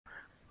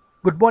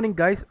Good morning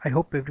guys, I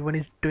hope everyone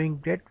is doing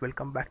great.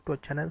 Welcome back to our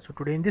channel. So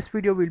today in this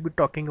video we'll be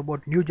talking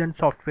about Newgen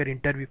software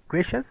interview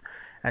questions,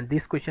 and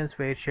these questions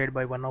were shared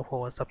by one of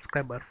our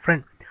subscriber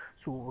friend.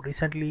 So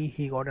recently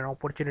he got an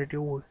opportunity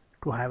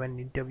to have an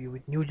interview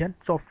with Newgen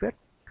software.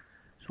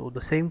 So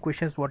the same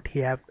questions what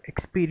he have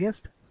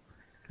experienced,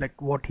 like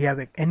what he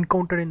have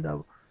encountered in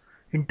the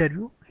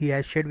interview, he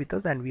has shared with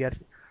us, and we are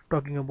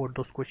talking about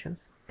those questions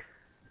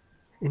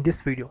in this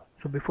video.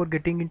 So before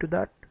getting into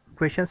that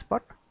questions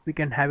part, we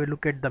can have a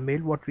look at the mail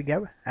what we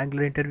have.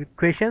 Angular interview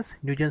questions,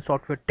 Newgen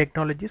software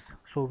technologies.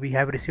 So we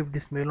have received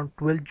this mail on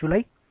 12th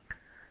July.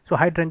 So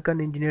hi drunken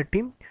engineer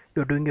team,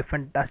 you're doing a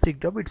fantastic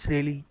job. It's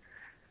really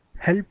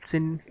helps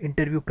in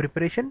interview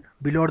preparation.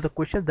 Below are the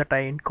questions that I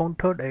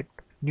encountered at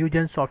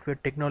Newgen software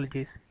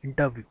technologies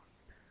interview.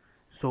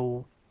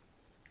 So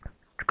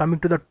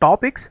coming to the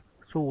topics,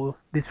 so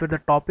these were the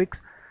topics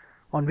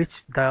on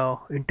which the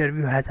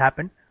interview has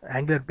happened: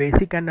 Angular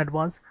basic and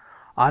advanced,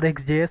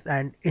 RxJS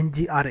and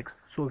NGRX.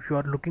 So if you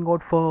are looking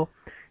out for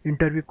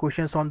interview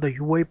questions on the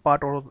UI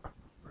part, or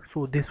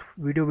so this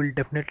video will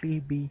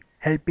definitely be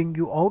helping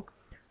you out.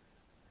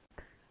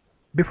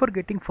 Before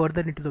getting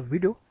further into the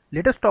video,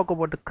 let us talk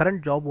about the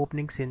current job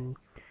openings in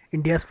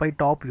India's 5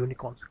 top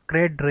unicorns: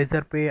 Cred,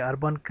 Razorpay,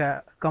 Urban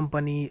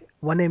Company,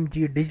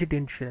 1MG, Digit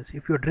Insurance.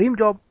 If your dream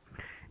job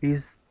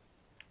is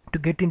to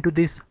get into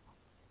these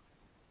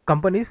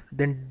companies,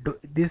 then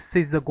this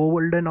is the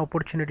golden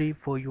opportunity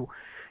for you.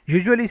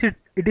 Usually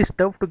it is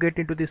tough to get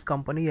into this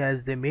company,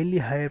 as they mainly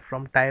hire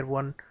from tier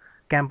 1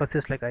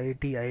 campuses like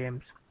IIT,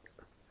 IIMs,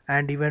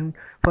 and even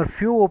for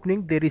few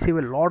openings they receive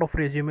a lot of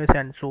resumes,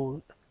 and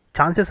so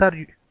chances are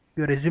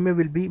your resume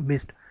will be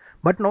missed.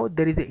 But now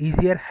there is a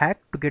easier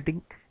hack to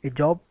getting a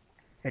job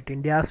at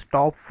India's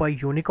top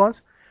 5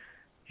 unicorns.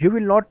 You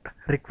will not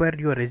require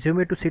your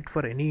resume to sit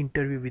for any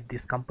interview with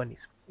these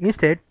companies.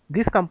 Instead,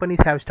 these companies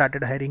have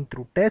started hiring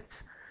through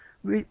tests,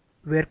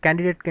 where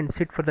candidate can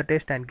sit for the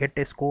test and get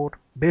a score.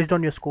 Based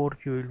on your score,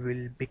 you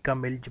will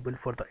become eligible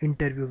for the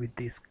interview with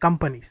these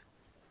companies.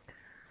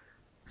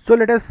 So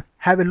let us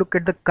have a look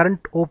at the current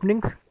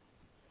openings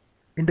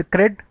in the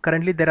Cred.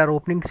 Currently there are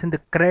openings in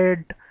the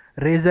Cred,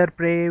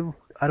 Razorpay,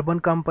 Urban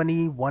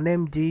Company,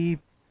 1MG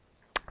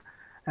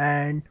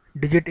and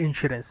Digit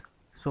Insurance.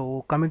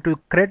 So coming to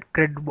Cred,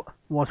 Cred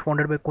was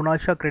founded by Kunal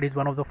Shah. Cred is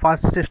one of the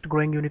fastest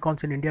growing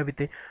unicorns in India with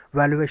a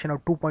valuation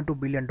of $2.2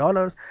 billion.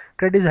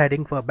 Cred is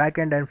hiring for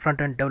backend and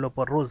frontend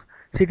developer roles.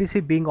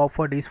 CTC being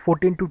offered is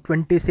 14 to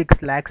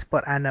 26 lakhs per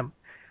annum.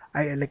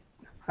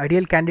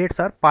 Ideal candidates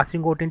are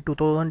passing out in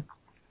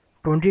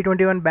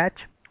 2021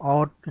 batch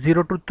or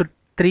 0 to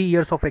 3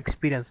 years of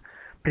experience.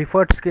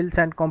 Preferred skills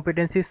and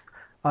competencies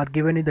are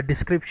given in the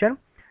description,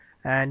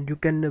 and you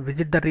can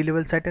visit the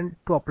Relevel site and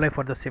to apply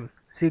for the same.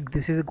 See,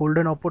 this is a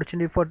golden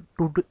opportunity for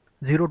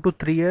 0 to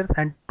 3 years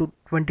and to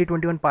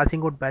 2021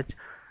 passing out batch,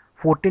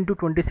 14 to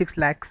 26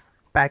 lakhs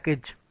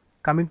package.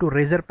 Coming to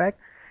Razorpay,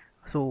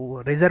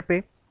 so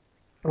Razorpay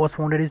was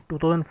founded in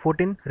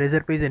 2014.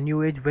 Razorpay is a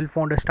new age,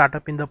 well-founded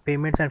startup in the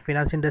payments and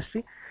finance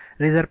industry.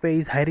 Razorpay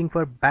is hiring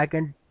for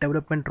back-end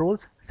development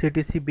roles.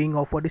 CTC being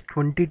offered is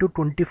 20 to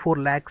 24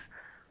 lakhs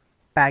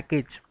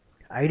package.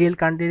 Ideal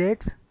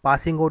candidates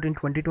passing out in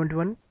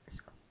 2021,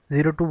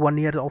 0 to 1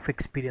 year of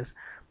experience.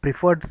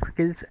 Preferred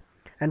skills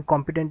and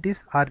competencies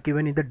are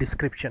given in the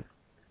description.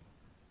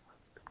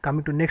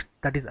 Coming to next,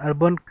 that is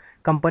Urban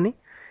Company.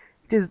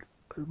 It is,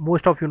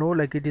 most of you know,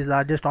 like it is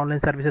largest online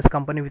services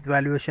company with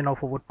valuation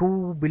of over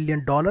 $2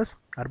 billion.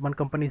 Urban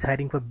Company is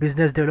hiring for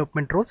business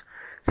development roles.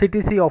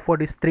 CTC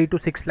offered is 3 to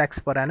 6 lakhs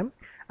per annum.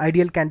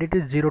 Ideal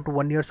candidate is 0 to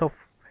 1 years of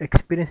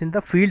experience in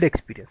the field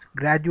experience.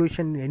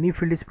 Graduation in any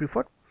field is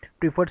preferred.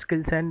 Preferred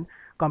skills and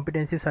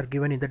competencies are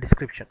given in the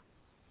description.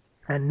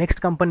 And next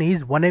company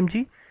is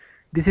 1MG.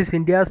 This is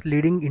India's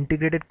leading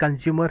integrated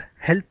consumer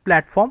health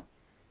platform.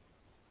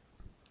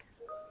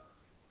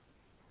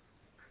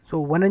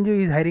 So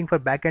 1MG is hiring for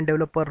backend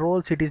developer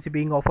role. CTC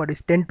being offered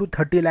is 10 to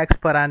 30 lakhs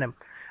per annum.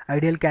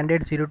 Ideal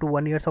candidate 0 to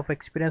 1 years of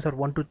experience or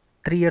 1 to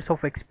 3 years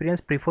of experience.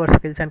 Preferred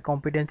skills and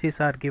competencies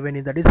are given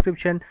in the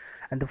description.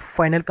 And the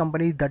final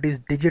company, that is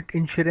Digit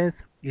Insurance,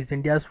 is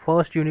India's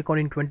first unicorn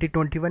in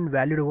 2021,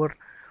 valued over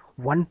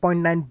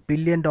 $1.9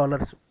 billion.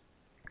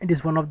 It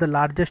is one of the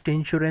largest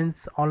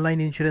online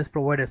insurance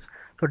providers.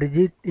 So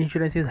Digit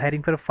Insurance is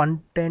hiring for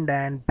front-end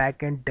and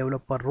back-end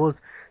developer roles.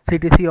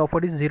 CTC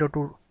offered is 2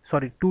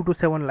 to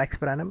 7 lakhs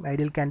per annum.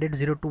 Ideal candidate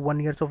 0 to 1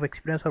 years of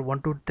experience or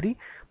 1 to 3.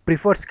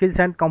 Preferred skills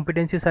and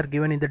competencies are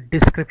given in the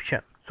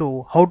description.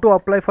 So how to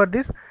apply for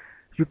this?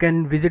 You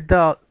can visit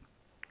the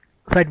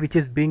site which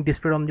is being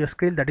displayed on your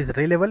screen, that is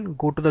Relevel.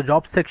 Go to the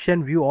job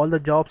section, view all the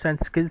jobs and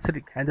skills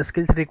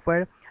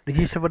required.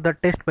 Register for the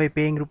test by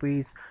paying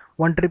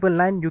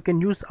 ₹1,999. You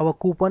can use our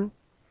coupon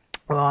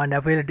and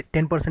avail a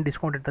 10%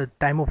 discount at the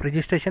time of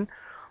registration.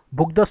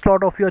 Book the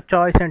slot of your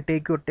choice and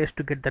take your test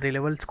to get the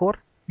Relevel score.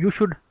 You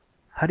should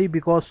hurry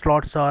because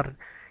slots are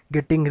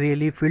getting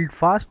really filled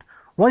fast.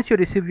 Once you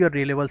receive your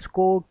Relevel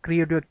score,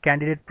 create your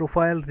candidate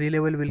profile.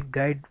 Relevel will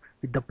guide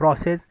with the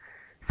process.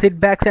 Sit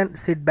back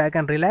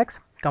and relax.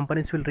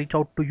 companies will reach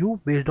out to you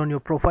based on your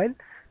profile.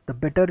 The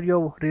better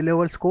your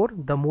Relevel score,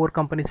 the more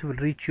companies will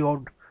reach you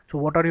out. So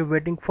what are you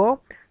waiting for?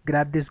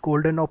 Grab this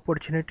golden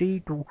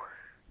opportunity to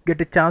get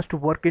a chance to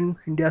work in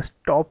India's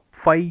top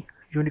 5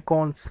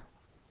 unicorns,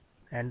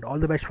 and all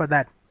the best for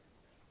that.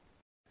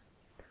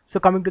 So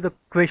coming to the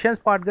questions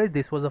part, guys,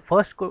 this was the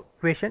first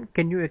question.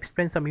 Can you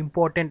explain some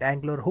important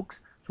Angular hooks?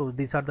 So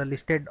these are the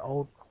listed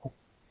out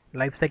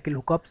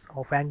lifecycle hookups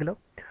of Angular.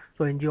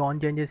 So ng on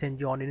changes,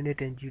 ng on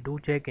init, ng do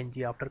check, ng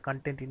after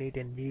content init,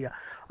 ng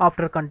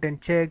after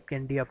content check,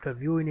 ng after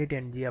view init,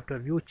 ng after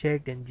view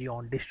check, ng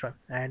on destroy.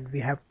 And we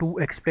have to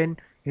explain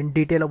in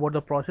detail about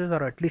the process,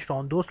 or at least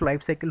on those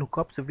lifecycle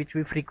hookups which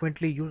we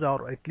frequently use,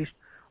 or at least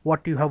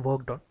what you have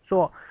worked on.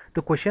 So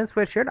the questions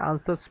were shared,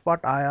 answers part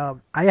I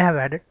have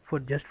added for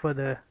just for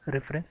the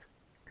reference.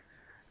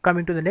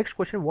 Coming to the next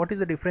question, what is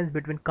the difference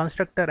between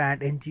constructor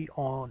and ng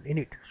on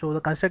init? So the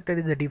constructor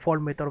is the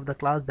default method of the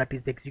class that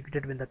is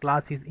executed when the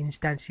class is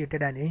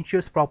instantiated and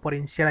ensures proper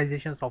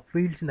initializations of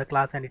fields in the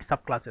class and its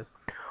subclasses.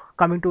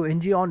 Coming to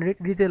ng on init,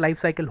 it is a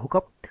lifecycle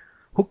hook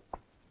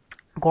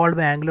called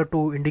by Angular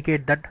to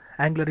indicate that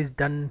Angular is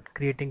done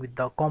creating with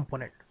the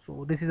component.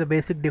 So this is a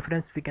basic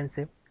difference we can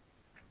say.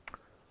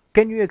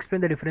 Can you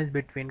explain the difference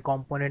between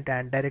component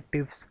and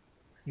directives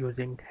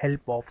using help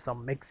of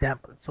some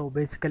examples? So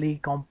basically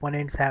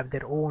components have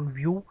their own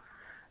view,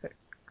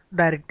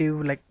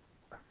 directive like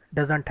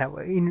doesn't have.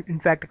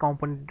 In fact, a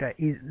component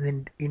is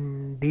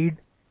indeed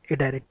a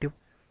directive.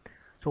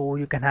 So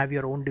you can have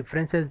your own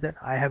differences there.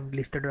 I have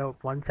listed out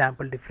one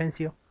sample difference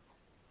here.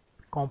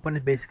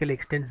 Component basically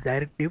extends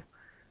directive.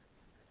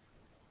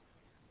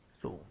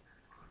 So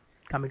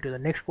coming to the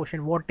next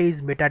question, what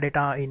is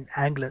metadata in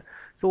Angular?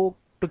 So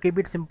to keep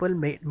it simple,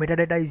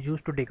 metadata is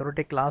used to decorate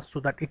a class so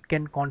that it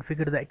can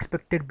configure the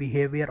expected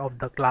behavior of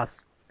the class.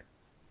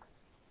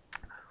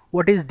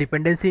 What is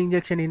dependency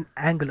injection in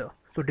Angular?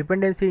 So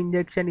dependency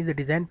injection is a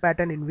design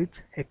pattern in which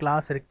a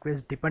class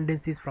requests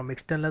dependencies from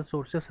external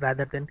sources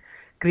rather than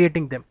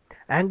creating them.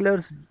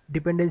 Angular's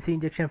dependency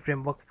injection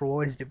framework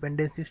provides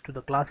dependencies to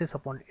the classes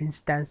upon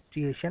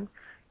instantiation.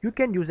 You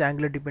can use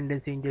Angular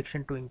dependency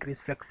injection to increase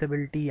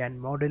flexibility and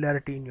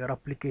modularity in your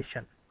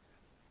application.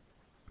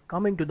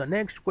 Coming to the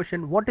next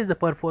question, what is the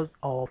purpose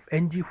of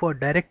ng for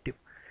directive?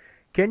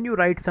 Can you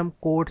write some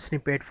code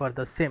snippet for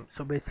the same?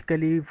 So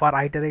basically for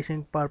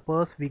iteration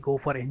purpose we go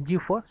for ng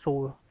for.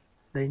 So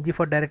the ng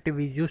for directive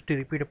is used to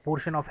repeat a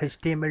portion of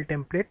HTML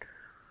template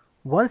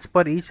once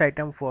per each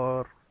item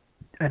for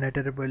an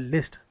iterable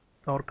list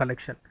or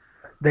collection.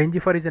 The ng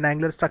for is an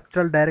Angular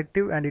structural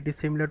directive and it is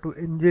similar to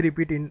ng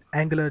repeat in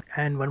Angular.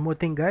 And one more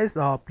thing guys,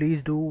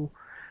 please do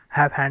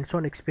have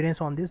hands-on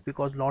experience on this,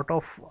 because lot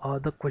of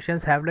the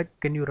questions have like,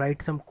 can you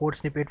write some code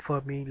snippet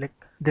for me? Like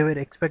they were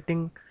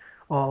expecting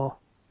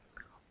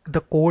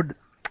the code.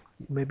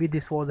 Maybe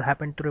this was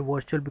happened through a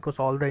virtual, because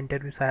all the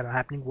interviews are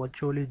happening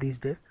virtually these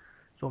days.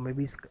 So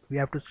maybe we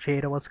have to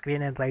share our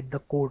screen and write the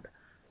code.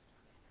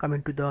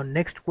 Coming to the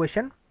next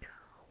question,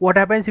 what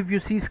happens if you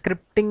see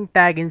scripting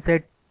tag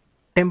inside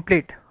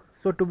template?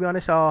 So to be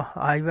honest,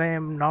 I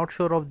am not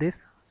sure of this.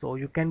 So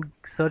you can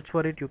search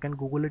for it, you can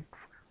Google it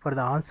for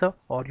the answer,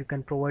 or you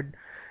can provide,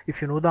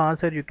 if you know the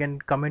answer you can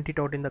comment it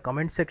out in the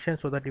comment section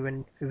so that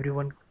even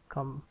everyone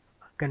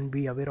can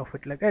be aware of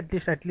it. Like at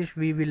least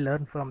we will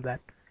learn from that.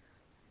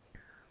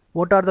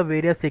 What are the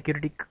various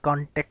security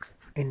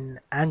contexts in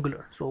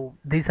Angular? So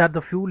these are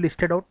the few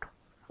listed out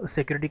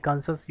security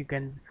concerns. You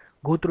can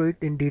go through it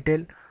in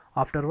detail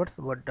afterwards,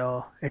 but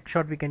at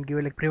short we can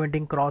give like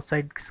preventing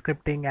cross-site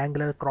scripting,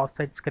 Angular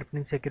cross-site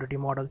scripting security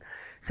model,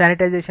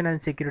 sanitization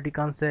and security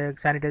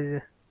concept,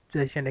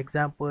 sanitization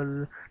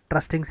example,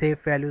 trusting safe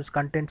values,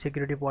 content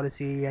security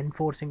policy,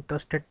 enforcing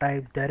trusted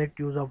types, direct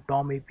use of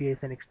DOM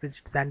APIs, and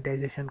explicit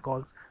sanitization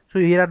calls. So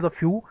here are the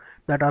few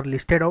that are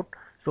listed out.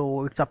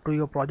 So it's up to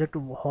your project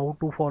how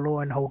to follow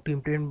and how to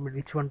implement,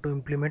 which one to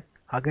implement.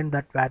 Again,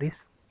 that varies.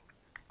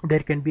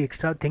 There can be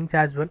extra things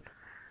as well.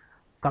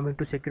 Coming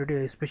to security,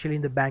 especially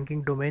in the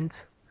banking domains,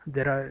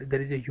 there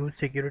is a huge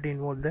security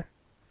involved there.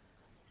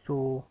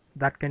 So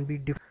that can be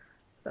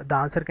the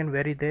answer can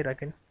vary there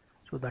again.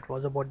 So that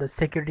was about the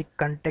security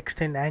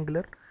context in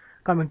Angular.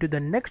 Coming to the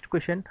next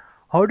question,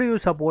 how do you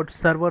support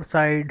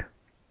server-side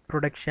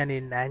protection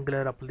in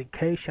Angular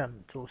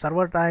application? So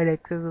server-side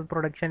access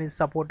protection is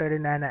supported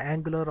in an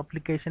Angular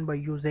application by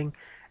using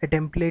a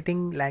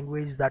templating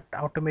language that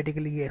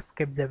automatically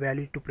escapes the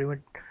value to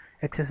prevent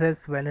access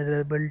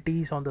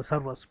vulnerabilities on the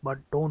servers. But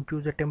don't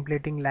use a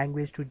templating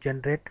language to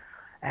generate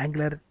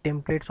Angular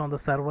templates on the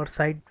server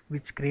side,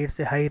 which creates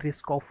a high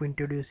risk of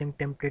introducing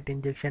template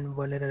injection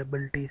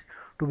vulnerabilities.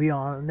 To be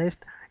honest,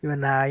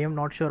 even I am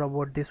not sure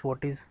about this,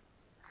 what is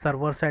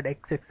server side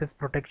access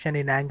protection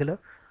in Angular.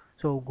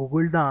 So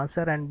Google the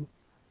answer and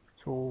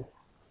so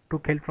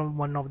took help from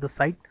one of the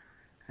site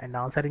and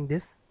answering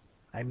this.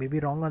 I may be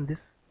wrong on this.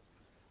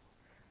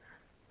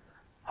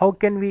 How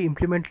can we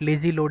implement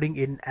lazy loading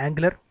in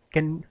Angular?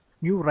 Can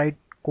you write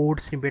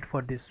code snippet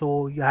for this?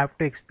 So you have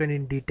to explain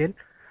in detail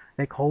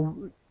like how,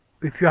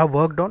 if you have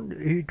worked on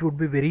it, would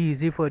be very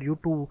easy for you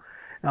to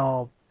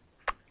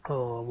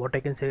what I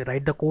can say,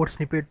 write the code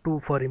snippet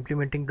to for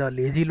implementing the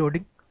lazy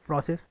loading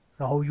process.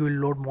 So how you will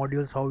load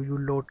modules, how you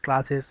load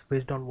classes,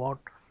 based on what.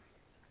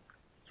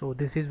 So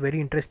this is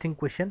very interesting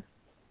question.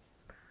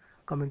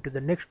 Coming to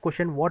the next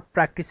question, what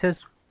practices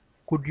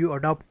could you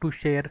adopt to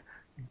share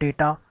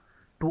data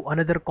to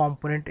another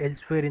component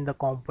elsewhere in the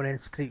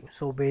component tree?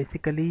 So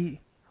basically,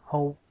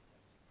 how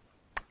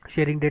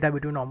sharing data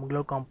between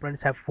Omglo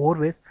components have four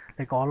ways,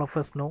 like all of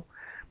us know: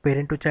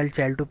 parent to child,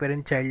 child to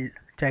parent,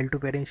 child to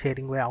parent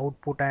sharing by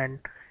output, and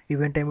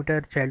event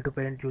emitter, child to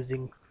parent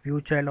using view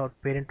child, or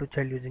parent to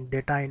child using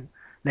data in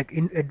like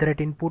in at the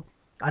rate input,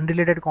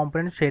 unrelated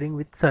components sharing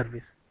with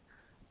service.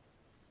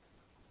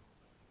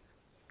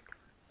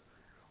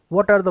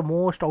 What are the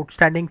most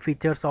outstanding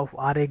features of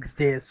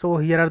RxJS? So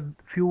here are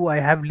few I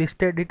have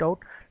listed it out,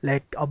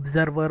 like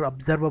observer,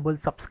 observable,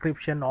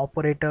 subscription,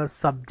 operators,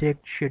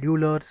 subject,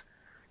 schedulers.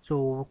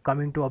 So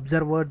coming to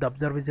observer, the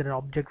observer is an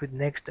object with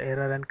next,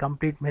 error, and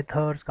complete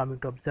methods. Coming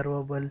to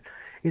observable,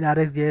 in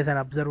RxJS an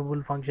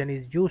observable function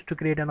is used to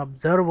create an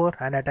observer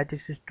and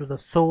attaches it to the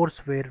source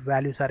where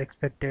values are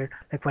expected,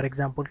 like for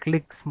example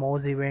clicks,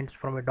 mouse events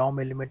from a DOM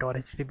element or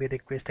HTTP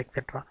request,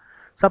 etc.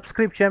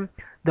 Subscription,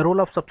 the role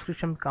of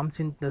subscription comes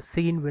in the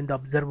scene when the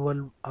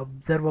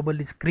observable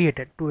is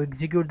created. To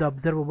execute the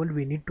observable,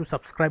 we need to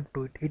subscribe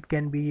to it. It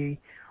can be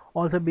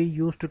also be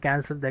used to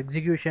cancel the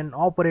execution.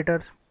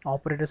 Operators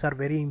are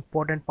very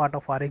important part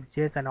of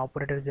RxJS. An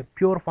operator is a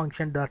pure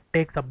function that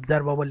takes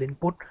observable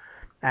input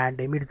and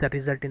emits the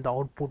result in the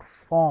output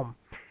form.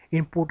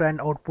 Input and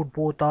output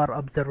both are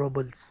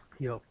observables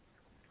here.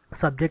 A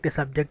subject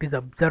is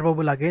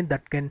observable again,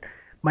 that can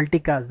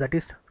multicast, that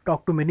is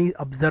talk to many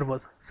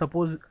observers.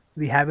 Suppose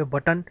we have a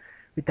button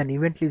with an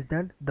event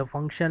listener. The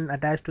function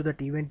attached to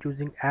that event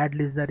using add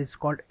listener is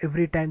called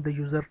every time the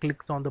user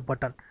clicks on the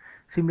button.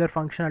 Similar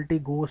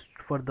functionality goes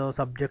for the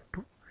subject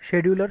to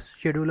schedulers.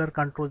 Scheduler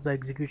controls the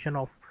execution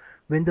of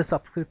when the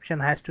subscription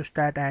has to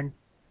start and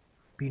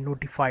be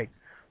notified.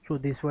 So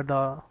these were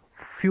the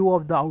few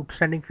of the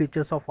outstanding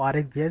features of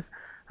RxJS.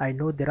 I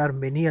know there are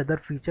many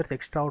other features,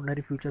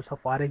 extraordinary features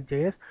of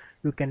RxJS.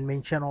 You can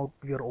mention out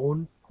your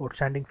own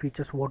outstanding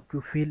features, what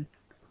you feel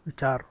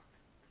which are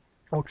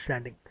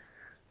outstanding.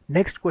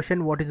 Next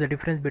question, what is the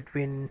difference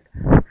between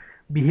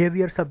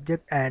behavior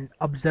subject and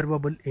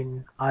observable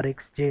in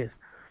RxJS?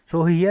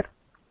 So here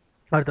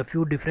are the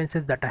few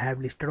differences that I have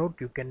listed out.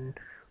 You can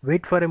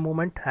wait for a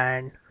moment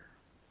and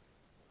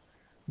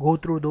go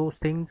through those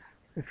things.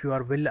 If you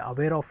are well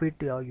aware of it,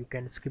 you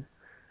can skip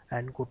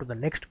and go to the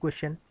next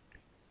question.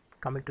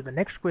 Coming to the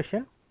next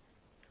question,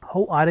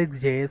 how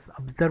RxJS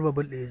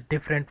observable is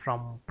different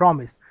from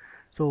promise.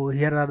 So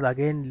here are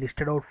again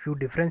listed out few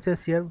differences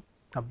here.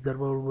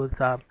 Observables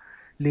are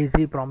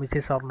lazy,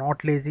 promises are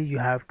not lazy. You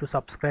have to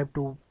subscribe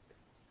to.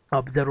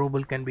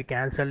 Observable can be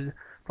cancelled,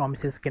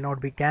 promises cannot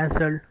be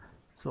cancelled.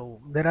 So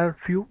there are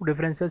few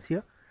differences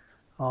here.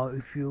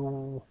 If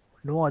you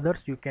know others,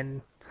 you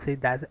can say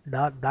that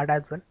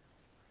as well.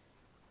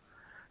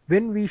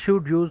 When we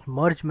should use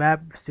merge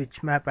map,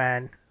 switch map,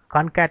 and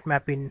concat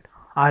map in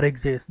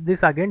RxJS, this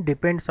again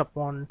depends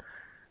upon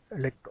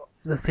like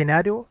the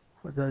scenario.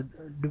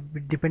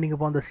 Depending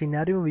upon the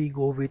scenario, we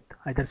go with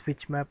either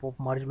switch map or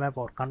merge map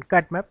or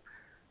concat map.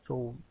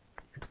 So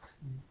it's,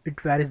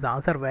 it varies, the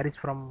answer varies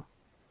from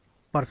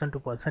person to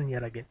person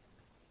here again.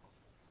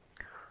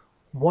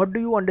 What do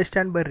you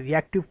understand by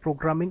reactive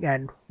programming,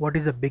 and what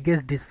is the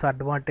biggest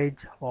disadvantage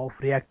of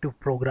reactive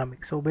programming?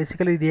 So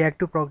basically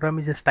reactive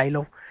programming is a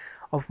style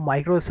of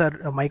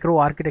micro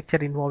architecture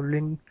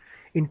involving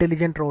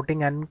intelligent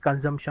routing and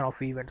consumption of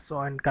events. So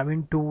and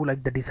coming to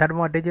like the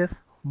disadvantages,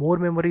 more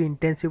memory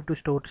intensive to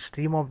store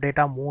stream of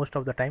data most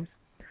of the times,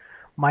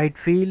 might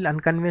feel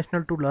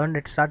unconventional to learn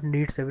at start,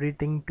 needs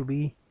everything to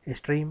be a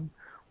stream,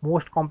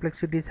 most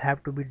complexities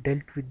have to be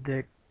dealt with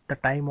the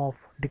time of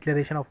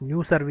declaration of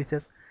new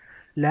services,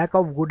 lack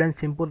of good and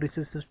simple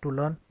resources to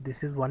learn, this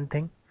is one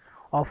thing,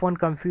 often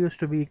confused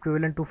to be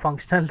equivalent to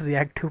functional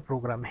reactive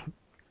programming.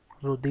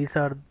 So these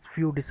are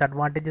few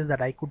disadvantages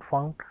that I could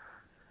found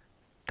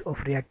of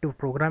reactive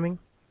programming.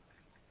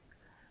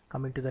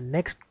 Coming to the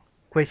next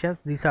questions,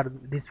 these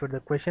were the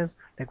questions,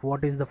 like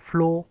what is the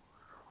flow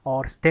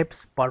or steps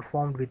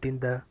performed within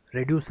the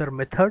reducer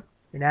method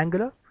in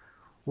Angular?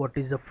 What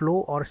is the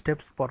flow or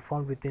steps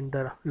performed within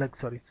the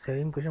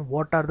same question,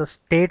 what are the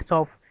states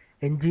of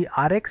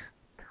NGRX?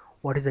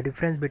 What is the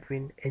difference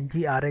between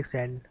NGRX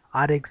and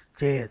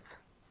RxJS?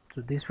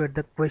 So these were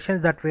the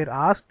questions that were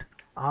asked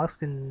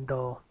in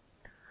the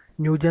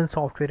Newgen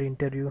software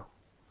interview.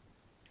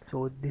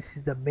 So this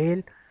is the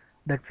mail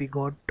that we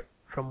got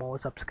from our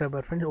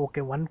subscriber friends. Okay,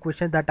 one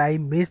question that I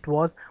missed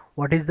was,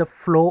 what is the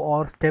flow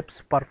or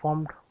steps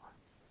performed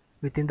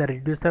within the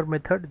reducer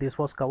method? This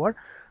was covered.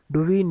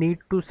 Do we need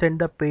to send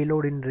the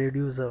payload in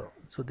reducer?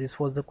 So this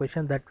was the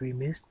question that we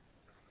missed.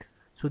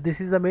 So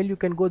this is the mail, you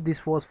can go.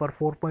 This was for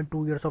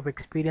 4.2 years of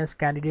experience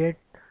candidate,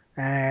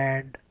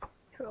 and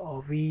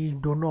we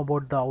don't know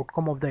about the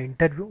outcome of the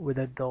interview,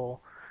 whether the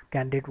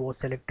candidate was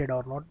selected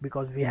or not,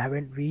 because we have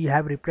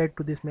replied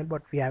to this mail,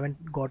 but we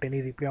haven't got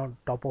any reply on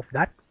top of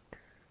that.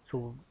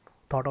 So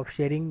thought of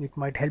sharing, it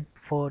might help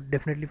for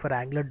definitely for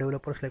Angular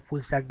developers, like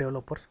full stack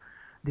developers.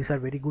 These are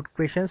very good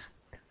questions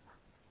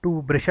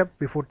to brush up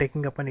before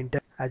taking up an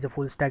interview as a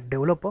full stack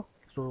developer.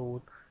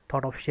 So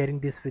thought of sharing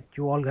this with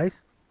you all guys.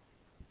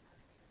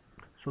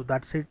 So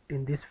that's it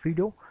in this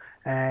video.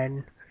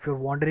 And if you're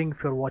wondering,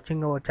 if you're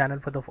watching our channel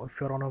for the, if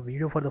you're on a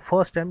video for the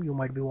first time, you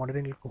might be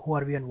wondering, like, who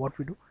are we and what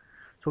we do.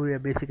 So we are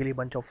basically a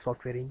bunch of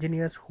software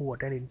engineers who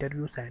attend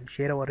interviews and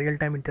share our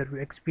real-time interview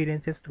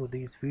experiences through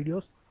these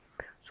videos.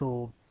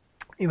 So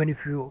even if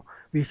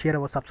we share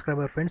our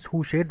subscriber friends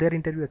who share their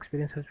interview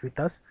experiences with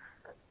us,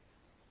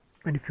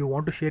 and if you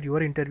want to share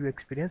your interview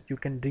experience, you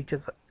can reach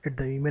us at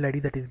the email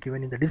ID that is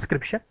given in the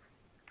description.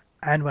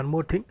 And one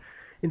more thing,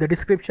 in the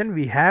description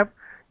we have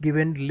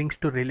given links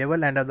to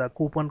Relevel and other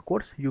coupon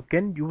codes. You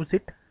can use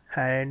it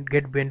and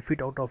get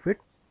benefit out of it.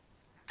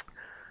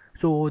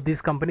 So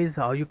these companies,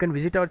 you can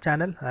visit our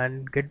channel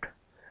and get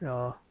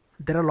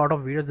there are a lot of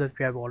videos that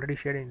we have already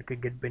shared and you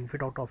can get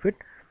benefit out of it.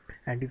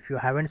 And if you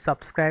haven't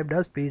subscribed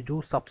us, please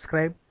do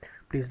subscribe.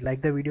 Please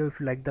like the video if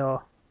you like the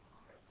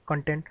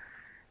content.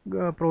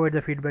 Provide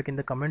the feedback in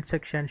the comment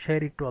section,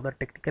 share it to other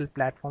technical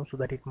platforms so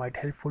that it might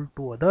helpful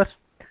to others.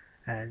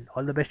 And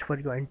all the best for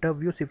your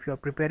interviews if you are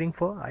preparing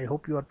for. I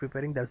hope you are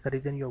preparing, that's the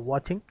reason you're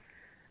watching.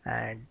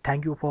 And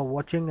thank you for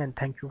watching and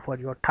thank you for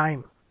your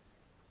time.